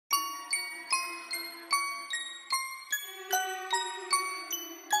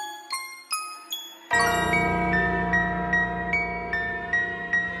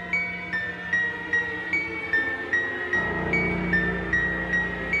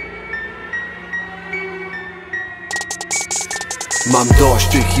Mam dość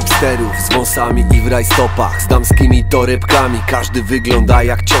tych hipsterów z wąsami i w rajstopach, z damskimi torebkami, każdy wygląda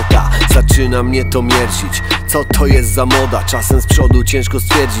jak ciota. Zaczyna mnie to mierzić, co to jest za moda? Czasem z przodu ciężko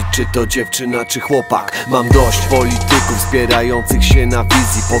stwierdzić, czy to dziewczyna, czy chłopak. Mam dość polityków wspierających się na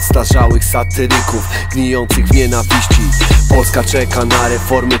wizji, podstarzałych satyryków gnijących w nienawiści. Polska czeka na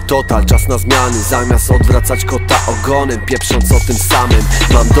reformy total, czas na zmiany, zamiast odwracać kota ogonem, pieprząc o tym samym.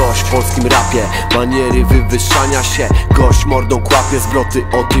 Mam dość w polskim rapie maniery wywyższania się, gość mordą kłapie zwroty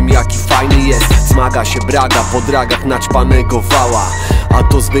o tym, jaki fajny jest. Zmaga się braga po dragach naćpanego wała, a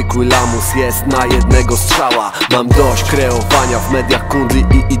to zwykły lamus jest na jednego strzała. Mam dość kreowania w mediach kundli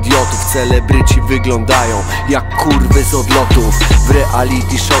i idiotów. Celebryci wyglądają jak kurwy z odlotów. W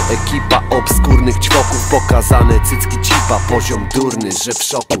reality show ekipa obskurnych ćwoków, pokazane cycki cipa, poziom durny, że w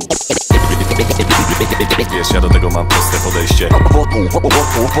szoku. Wiesz, ja do tego mam proste podejście.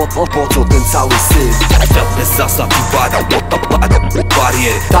 Po co ten cały syf? Bez zasad i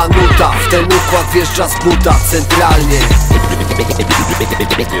barier. Ta nuta w ten układ wjeżdża z buta centralnie.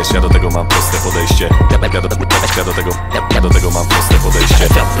 Wiesz, ja do tego mam proste podejście. Ja do tego mam proste podejście.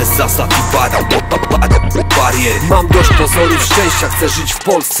 Bez zasad i barier. Mam dość pozorów szczęścia, chcę żyć w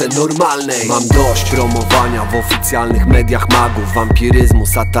Polsce normalnej. Mam dość promowania w oficjalnych mediach magów, wampiryzmu,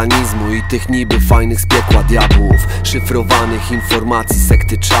 satanizmu i tych niby fajnych z piekła diabłów, szyfrowanych informacji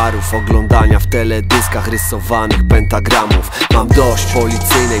sekty czarów, oglądania w teledyskach rysowanych pentagramów. Mam dość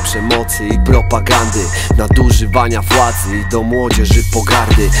policyjnej przemocy i propagandy, nadużywania władzy i do młodzieży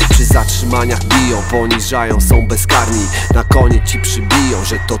pogardy. Przy zatrzymaniach biją, poniżają, są bezkarni, na koniec ci przybiją,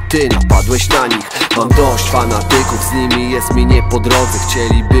 że to ty napadłeś na nich. Mam dość fanatyków, z nimi jest mi nie po drodze,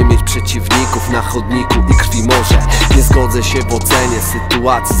 chcieliby mieć przeciwników na chodniku i krwi morze. Nie zgodzę się w ocenie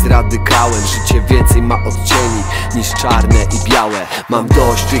sytuacji z radykałem, życie więcej ma odcieni niż czarne i białe. Mam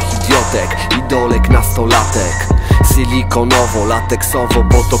dość tych idiotek, idolek nastolatek, silikonowo, lateksowo,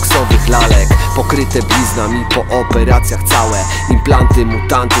 botoksowych lalek, pokryte bliznami po operacjach całe. Implanty,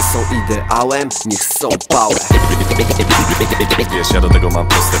 mutanty są ideałem, niech są pałe. Wiesz, ja do tego mam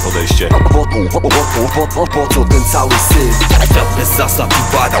proste podejście. Po co ten cały syf? Bez zasad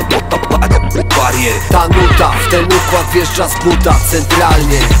i barier. Ta nuta w ten układ wjeżdża z buta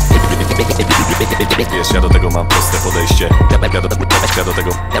centralnie. Wiesz, ja do tego mam proste podejście.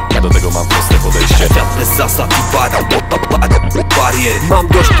 Ja do tego mam proste podejście. Bez zasad i barier. Mam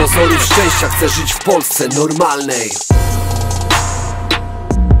dość pozorów szczęścia, chcę żyć w Polsce normalnej.